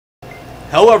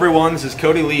Hello everyone, this is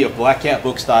Cody Lee of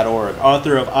BlackCatBooks.org,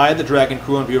 author of I, the Dragon,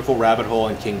 Cruel and Beautiful, Rabbit Hole,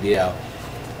 and King Dio.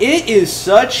 It is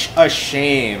such a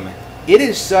shame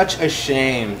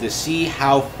to see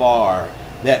how far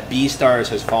that Beastars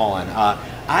has fallen.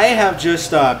 I have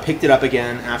just picked it up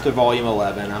again after Volume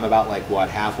 11. I'm about,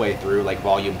 halfway through,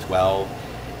 Volume 12.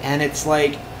 And it's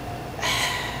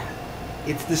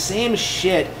it's the same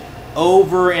shit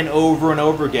over and over and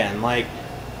over again.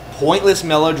 Pointless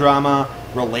melodrama,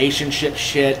 relationship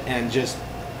shit, and just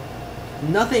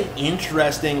nothing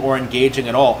interesting or engaging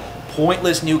at all.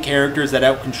 Pointless new characters that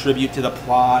out-contribute to the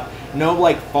plot.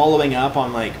 No, following up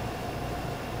on,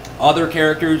 other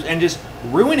characters, and just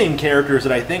ruining characters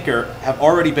that I think have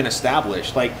already been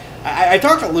established. I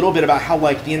talked a little bit about how,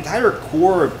 the entire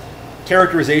core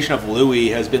characterization of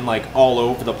Louis has been, all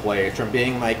over the place. From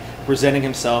being, presenting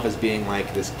himself as being,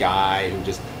 this guy who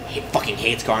just fucking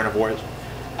hates carnivores,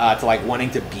 to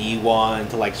wanting to be one,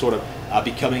 to sort of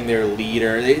becoming their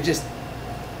leader.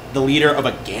 The leader of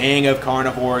a gang of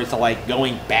carnivores, to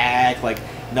going back,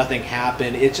 nothing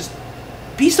happened. It's just,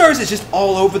 Beastars is just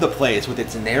all over the place with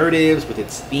its narratives, with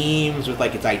its themes, with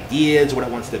its ideas, what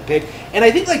it wants to pick. And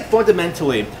I think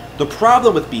fundamentally the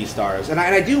problem with Beastars, and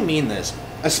I do mean this,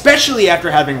 especially after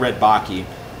having read Baki,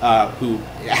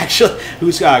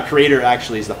 whose creator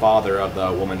actually is the father of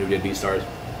the woman who did Beastars,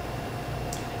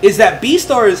 is that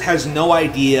Beastars has no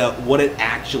idea what it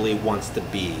actually wants to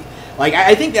be.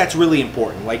 I think that's really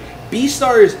important.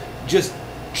 Beastars just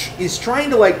is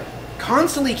trying to,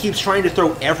 constantly keeps trying to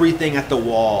throw everything at the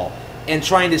wall and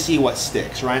trying to see what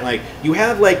sticks, right? You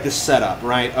have, the setup,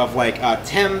 right, of,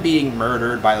 Tem being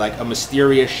murdered by, a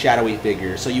mysterious, shadowy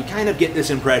figure. So you kind of get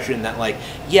this impression that,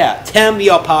 yeah, Tem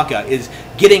the alpaca is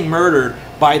getting murdered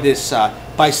by this,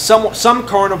 by some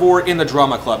carnivore in the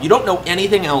drama club. You don't know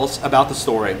anything else about the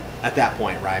story at that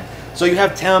point, right? So you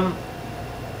have Tem.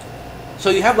 So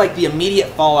you have, the immediate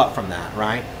fallout from that,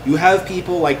 right? You have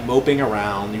people, moping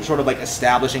around. You're sort of,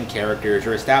 establishing characters.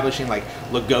 You're establishing,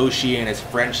 Legoshi and his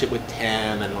friendship with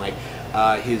Tem, and,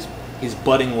 his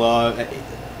budding love,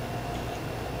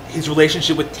 his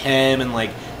relationship with Tem, and,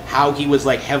 how he was,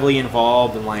 heavily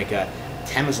involved in,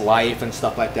 Tem's life and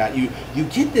stuff like that. You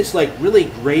get this, really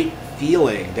great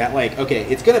feeling that, okay,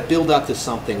 it's gonna build up to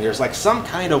something. There's, some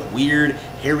kind of weird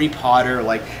Harry Potter,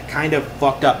 kind of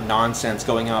fucked up nonsense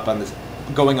going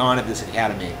on at this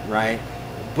academy, right?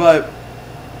 But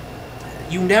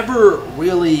you never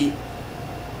really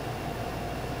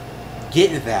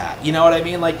get that. You know what I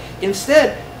mean?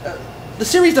 Instead, the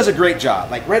series does a great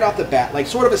job, right off the bat,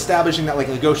 sort of establishing that,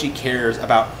 Legoshi cares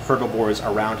about herbivores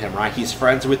around him, right? He's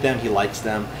friends with them, he likes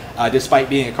them, despite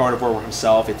being a carnivore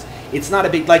himself. It's not a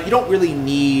big, you don't really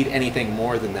need anything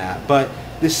more than that. But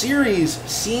the series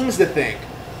seems to think,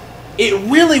 it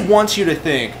really wants you to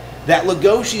think that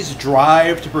Legoshi's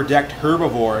drive to protect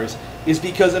herbivores is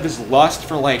because of his lust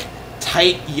for,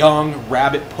 tight, young,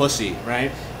 rabbit pussy,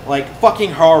 right?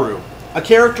 Fucking Haru. A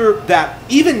character that,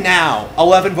 even now,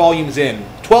 11 volumes in,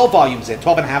 12 volumes in,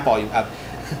 12 and a half volumes,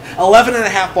 11 and a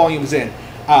half volumes in,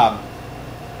 I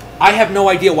have no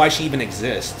idea why she even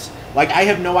exists. I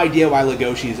have no idea why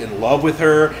Legoshi's in love with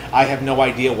her. I have no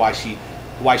idea why she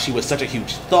was such a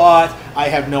huge thought. I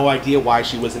have no idea why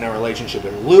she was in a relationship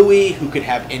with Louis, who could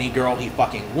have any girl he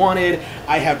fucking wanted.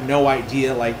 I have no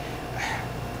idea,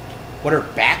 what her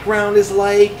background is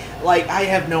like. I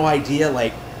have no idea,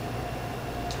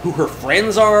 who her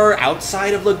friends are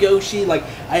outside of Legoshi.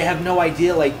 I have no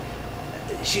idea,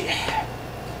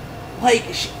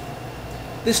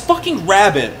 this fucking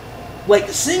rabbit,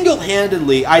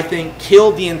 single-handedly, I think,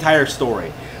 killed the entire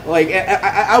story.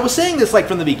 I was saying this,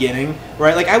 from the beginning,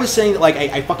 right? I was saying that,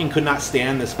 I fucking could not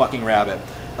stand this fucking rabbit.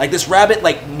 This rabbit,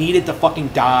 needed to fucking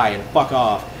die and fuck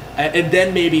off. And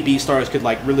then maybe Beastars could,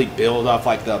 really build off,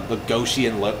 the Legoshi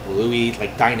and Louis,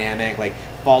 dynamic,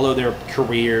 follow their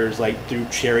careers, through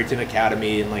Cherryton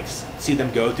Academy, and, see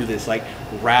them go through this,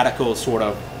 radical sort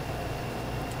of,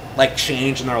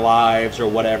 change in their lives or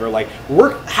whatever.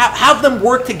 Have them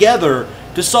work together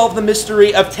to solve the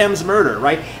mystery of Tem's murder,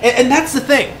 right? And that's the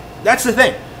thing. That's the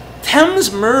thing.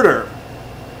 Tem's murder,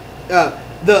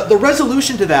 the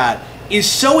resolution to that is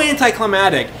so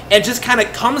anticlimactic and just kind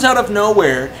of comes out of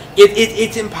nowhere.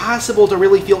 It's impossible to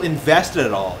really feel invested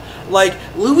at all.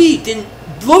 Louis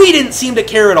didn't seem to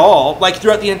care at all,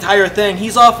 throughout the entire thing.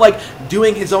 He's off,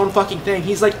 doing his own fucking thing.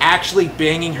 He's, actually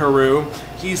banging Haru.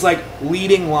 He's,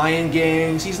 leading lion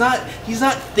gangs. He's not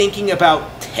thinking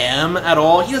about Tem at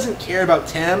all. He doesn't care about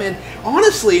Tem. And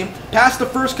honestly, past the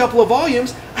first couple of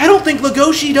volumes, I don't think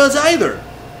Legoshi does either.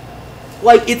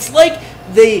 It's like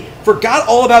they forgot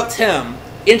all about Tem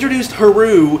introduced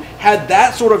Haru, had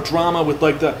that sort of drama with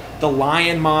like the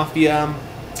Lion Mafia,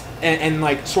 and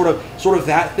like sort of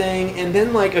that thing, and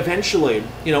then like eventually,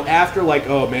 you know, after like,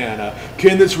 oh man,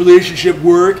 can this relationship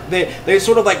work? They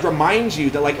sort of like remind you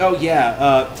that like, oh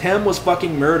yeah, Tem was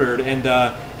fucking murdered, and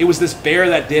it was this bear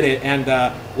that did it, and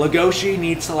Legoshi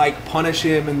needs to like punish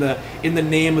him in the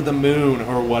name of the moon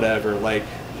or whatever. Like,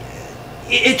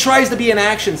 it tries to be an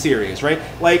action series, right?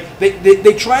 Like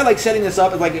they try like setting this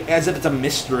up as if it's a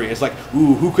mystery. It's like,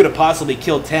 ooh, who could have possibly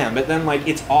killed Tem? But then like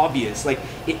it's obvious, like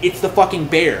it's the fucking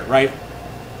bear, right?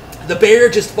 The bear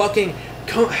just fucking,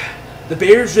 the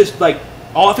bear's just like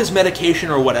off his medication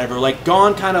or whatever, like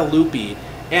gone kind of loopy,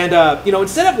 and you know,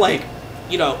 instead of like,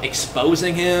 you know,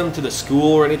 exposing him to the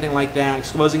school or anything like that,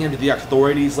 exposing him to the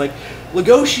authorities, like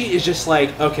Legoshi is just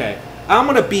like, okay, I'm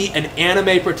gonna be an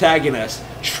anime protagonist,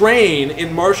 train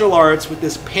in martial arts with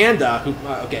this panda who,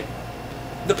 okay,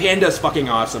 the panda's fucking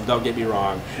awesome, don't get me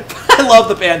wrong. I love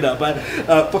the panda, but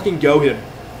fucking Gohin.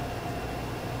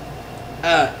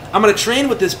 I'm gonna train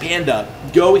with this panda,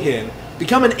 Gohin,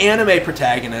 become an anime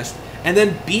protagonist, and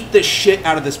then beat the shit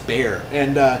out of this bear.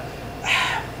 And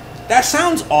that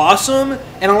sounds awesome.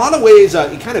 In a lot of ways,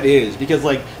 it kind of is, because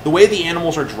like the way the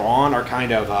animals are drawn are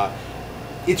kind of,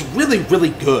 it's really, really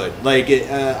good. Like,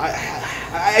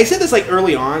 I said this like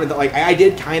early on, that like I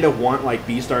did kind of want like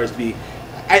Beastars to be.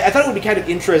 I thought it would be kind of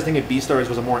interesting if Beastars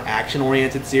was a more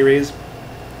action-oriented series,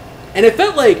 and it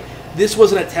felt like this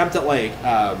was an attempt at like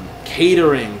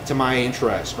catering to my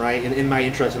interest, right? In my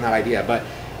interest in that idea, but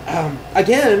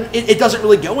again, it doesn't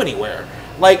really go anywhere.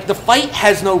 Like, the fight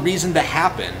has no reason to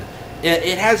happen.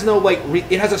 It has no like.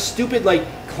 It has a stupid like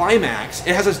climax.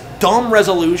 It has a dumb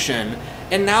resolution.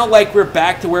 And now, like, we're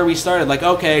back to where we started. Like,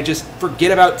 okay, just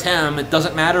forget about Tem. It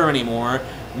doesn't matter anymore.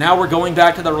 Now we're going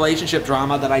back to the relationship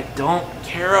drama that I don't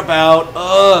care about.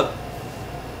 Ugh.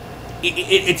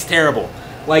 It's terrible.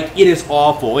 Like, it is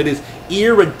awful. It is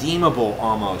irredeemable,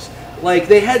 almost. Like,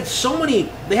 they had so many,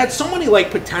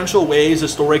 like, potential ways the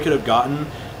story could have gotten.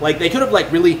 Like, they could have, like,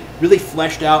 really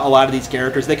fleshed out a lot of these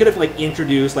characters. They could have, like,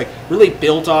 introduced, like, really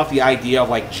built off the idea of,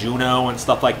 like, Juno and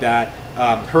stuff like that.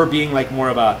 Her being, like, more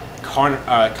of a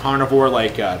carnivore,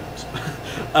 like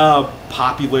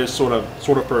populist sort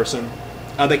of person.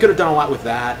 They could have done a lot with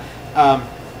that.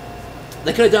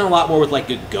 They could have done a lot more with like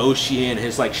Legoshi and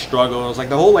his like struggles. Like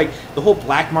the whole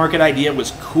black market idea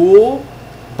was cool,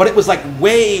 but it was like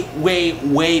way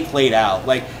played out.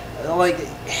 Like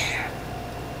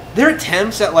their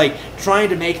attempts at like trying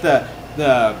to make the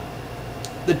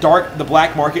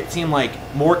black market seem like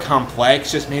more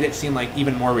complex just made it seem like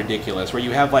even more ridiculous. Where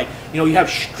you have like, you know, you have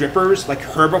strippers, like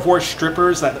herbivore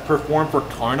strippers that perform for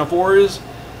carnivores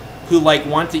who like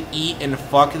want to eat and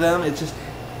fuck them.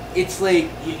 It's like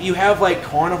you have like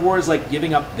carnivores like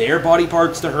giving up their body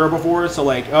parts to herbivores. So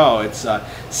like, oh, it's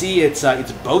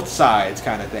both sides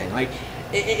kind of thing. Like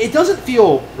it doesn't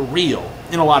feel real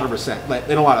in a lot of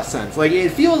sense. Like it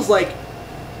feels like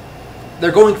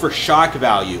they're going for shock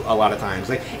value a lot of times.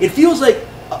 Like it feels like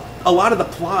a lot of the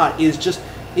plot is just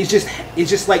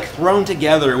like thrown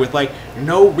together with like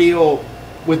no real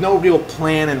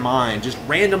plan in mind, just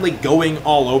randomly going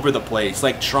all over the place,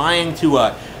 like trying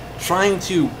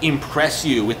to impress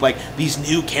you with like these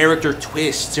new character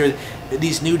twists or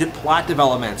these new plot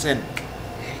developments, and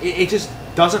it just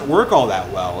doesn't work all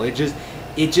that well. It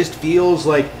just feels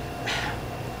like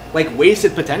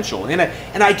wasted potential, and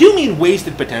I do mean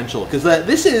wasted potential, because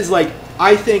this is like,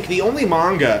 I think, the only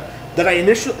manga that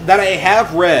I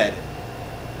have read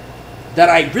that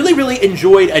I really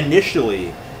enjoyed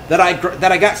initially, that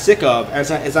I got sick of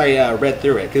as I read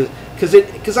through it,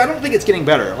 because I don't think it's getting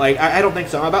better. Like I don't think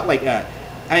so. I'm about like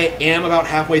I am about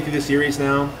halfway through the series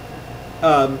now,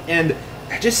 and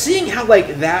just seeing how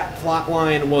like that plot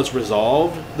line was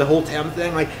resolved, the whole Tem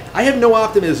thing, like I have no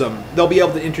optimism they'll be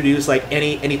able to introduce like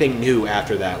anything new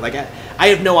after that. Like I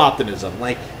have no optimism.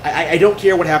 Like I don't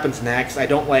care what happens next. I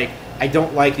don't like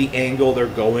the angle they're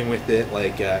going with it.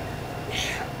 Like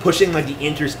pushing like the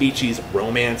interspecies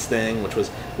romance thing, which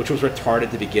was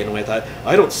retarded to begin with.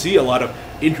 I don't see a lot of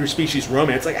interspecies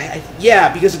romance. Like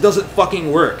yeah, because it doesn't fucking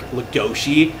work.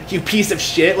 Legoshi, you piece of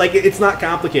shit. Like it's not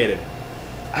complicated.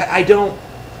 I don't.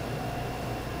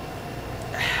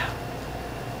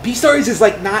 Beastars is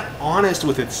like not honest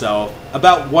with itself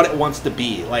about what it wants to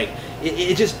be. Like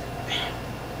it just.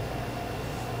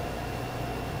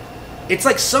 It's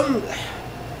like some.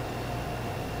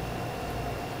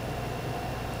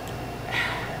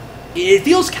 It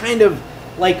feels kind of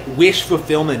like wish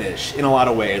fulfillment-ish in a lot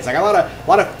of ways. Like a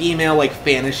lot of female like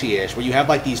fantasy-ish, where you have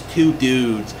like these two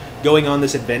dudes going on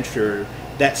this adventure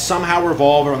that somehow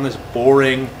revolve around this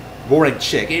boring boring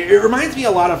chick. It reminds me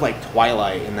a lot of like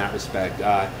Twilight in that respect.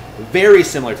 Very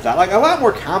similar to that. Like a lot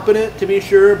more competent to be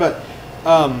sure, but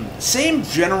same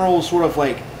general sort of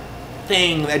like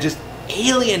thing that just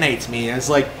alienates me as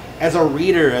a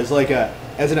reader, as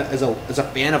a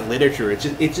fan of literature.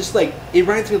 It's just like it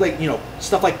reminds me of like, you know,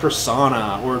 stuff like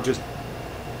Persona, or just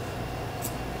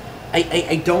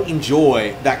I don't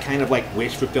enjoy that kind of like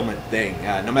wish fulfillment thing,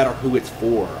 no matter who it's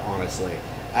for, honestly.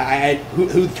 Who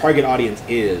the target audience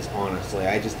is, honestly.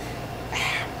 I just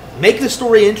make the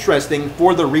story interesting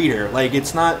for the reader. Like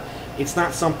it's not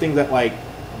something that like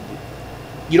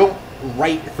you don't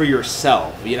write for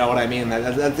yourself. You know what I mean?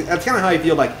 That's kind of how I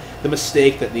feel like the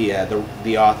mistake that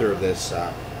the author of this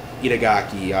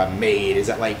Itagaki made is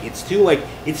that like it's too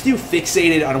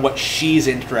fixated on what she's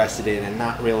interested in, and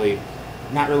not really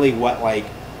what like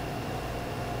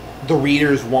the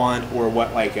readers want, or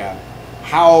what like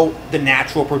how the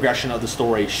natural progression of the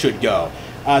story should go.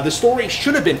 The story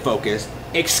should have been focused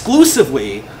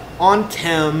exclusively on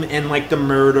Tem and like the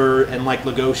murder and like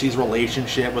Legoshi's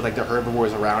relationship with like the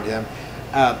herbivores around him.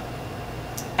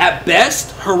 At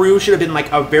best, Haru should have been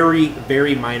like a very,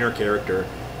 very minor character,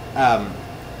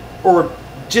 or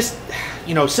just,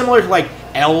 you know, similar to like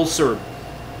Else or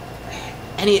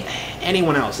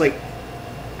anyone else. Like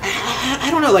I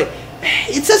don't know, like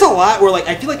it says a lot where like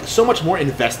I feel like so much more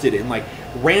invested in like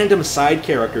random side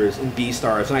characters in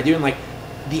Beastars than I do in like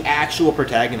the actual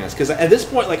protagonist. Because at this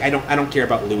point, like I don't care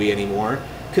about Louis anymore,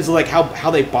 because like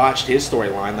how they botched his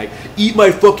storyline. Like, eat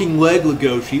my fucking leg,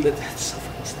 Legoshi. That's so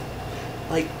fucking stupid.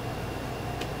 Like,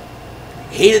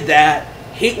 hated that.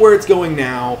 Hate where it's going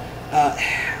now.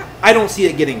 I don't see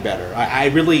it getting better. I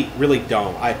really, really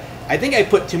don't. I think I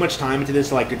put too much time into this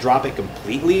to like drop it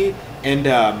completely, and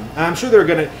I'm sure they're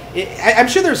gonna. I'm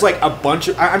sure there's like a bunch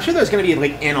of. I'm sure there's gonna be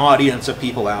like an audience of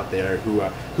people out there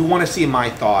who want to see my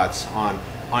thoughts on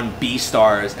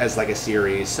Beastars as like a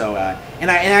series. So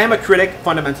and I am a critic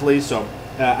fundamentally, so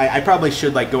I probably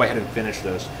should like go ahead and finish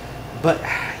this. But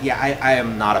yeah, I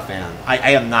am not a fan.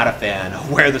 I am not a fan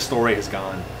of where the story has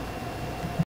gone.